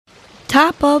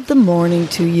Top of the morning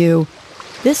to you.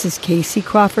 This is Casey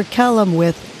Crawford Kellum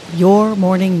with Your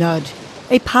Morning Nudge,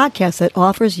 a podcast that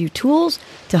offers you tools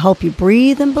to help you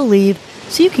breathe and believe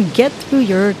so you can get through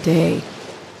your day.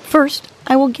 First,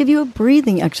 I will give you a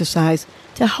breathing exercise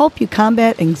to help you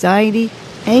combat anxiety,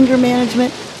 anger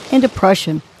management, and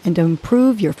depression, and to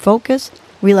improve your focus,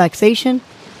 relaxation,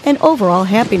 and overall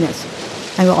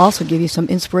happiness. I will also give you some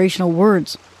inspirational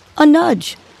words, a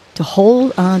nudge, to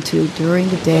hold on to during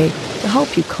the day to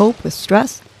help you cope with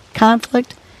stress,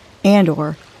 conflict, and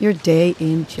or your day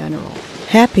in general.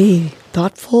 Happy,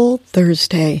 thoughtful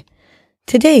Thursday.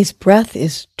 Today's breath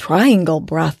is triangle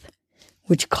breath,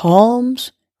 which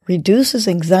calms, reduces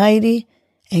anxiety,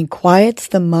 and quiets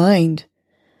the mind.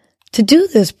 To do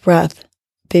this breath,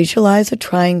 visualize a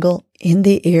triangle in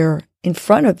the air in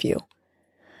front of you.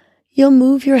 You'll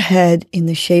move your head in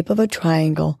the shape of a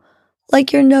triangle,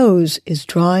 like your nose is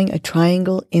drawing a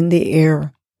triangle in the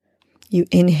air. You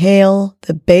inhale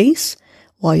the base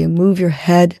while you move your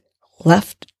head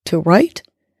left to right.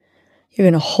 You're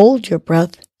going to hold your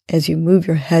breath as you move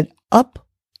your head up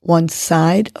one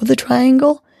side of the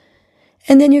triangle,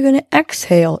 and then you're going to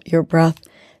exhale your breath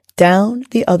down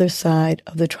the other side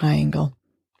of the triangle.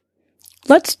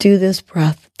 Let's do this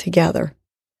breath together.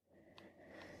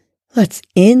 Let's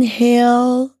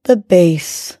inhale the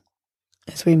base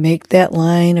as we make that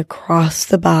line across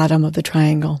the bottom of the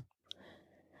triangle.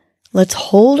 Let's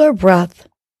hold our breath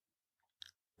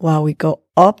while we go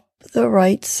up the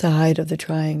right side of the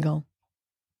triangle.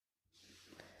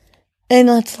 And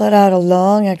let's let out a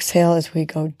long exhale as we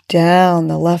go down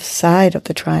the left side of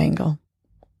the triangle.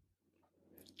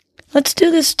 Let's do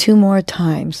this 2 more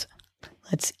times.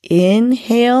 Let's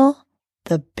inhale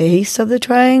the base of the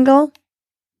triangle.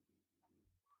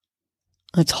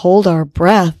 Let's hold our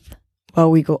breath while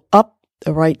we go up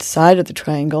the right side of the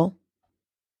triangle.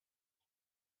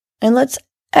 And let's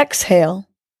exhale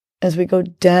as we go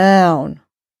down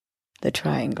the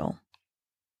triangle.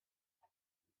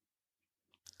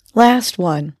 Last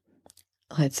one.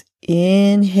 Let's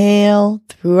inhale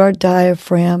through our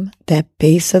diaphragm, that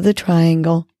base of the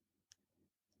triangle.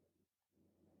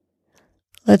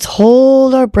 Let's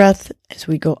hold our breath as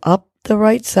we go up the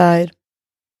right side.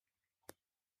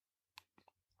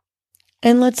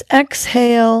 And let's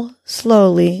exhale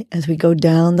slowly as we go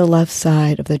down the left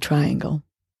side of the triangle.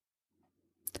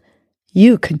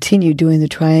 You continue doing the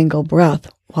triangle breath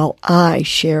while I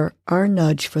share our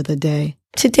nudge for the day.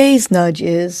 Today's nudge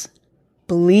is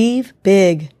believe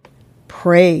big,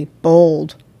 pray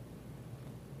bold.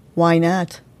 Why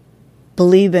not?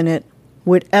 Believe in it,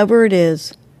 whatever it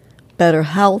is. Better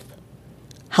health,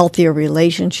 healthier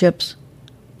relationships,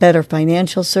 better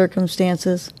financial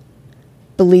circumstances.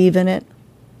 Believe in it,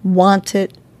 want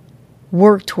it,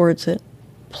 work towards it,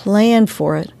 plan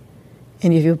for it.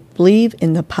 And if you believe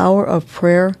in the power of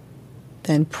prayer,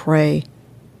 then pray.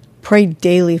 Pray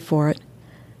daily for it.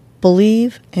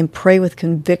 Believe and pray with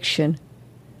conviction.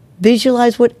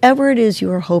 Visualize whatever it is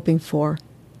you are hoping for.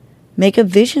 Make a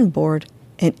vision board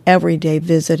and every day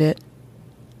visit it.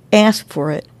 Ask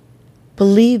for it.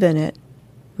 Believe in it.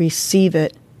 Receive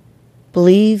it.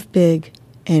 Believe big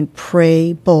and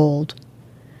pray bold.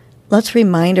 Let's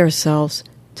remind ourselves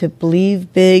to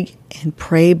believe big and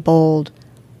pray bold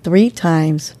 3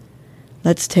 times.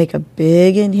 Let's take a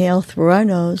big inhale through our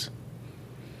nose.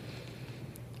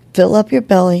 Fill up your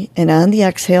belly, and on the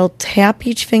exhale, tap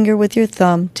each finger with your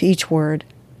thumb to each word.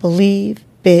 Believe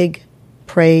big,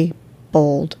 pray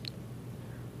bold.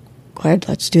 Good,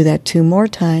 let's do that 2 more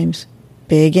times.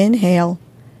 Big inhale.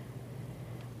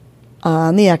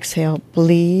 On the exhale,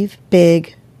 believe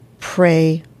big,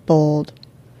 pray bold.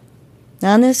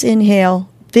 Now on this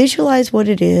inhale, visualize what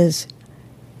it is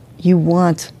you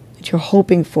want, that you're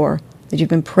hoping for, that you've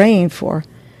been praying for.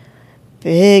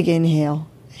 Big inhale.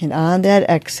 And on that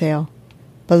exhale,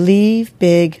 believe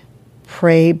big,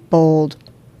 pray bold.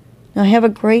 Now have a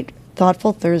great,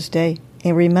 thoughtful Thursday,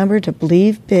 and remember to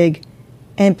believe big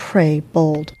and pray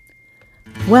bold.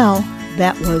 Well,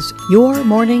 that was your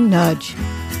morning nudge.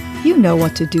 You know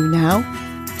what to do now.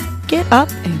 Get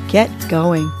up and get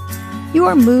going.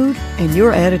 Your mood and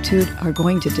your attitude are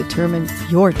going to determine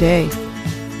your day.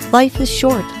 Life is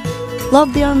short.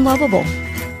 Love the unlovable.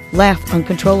 Laugh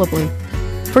uncontrollably.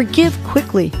 Forgive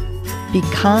quickly. Be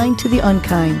kind to the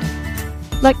unkind.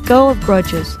 Let go of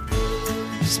grudges.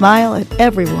 Smile at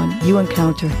everyone you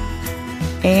encounter.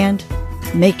 And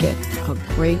make it a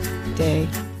great day.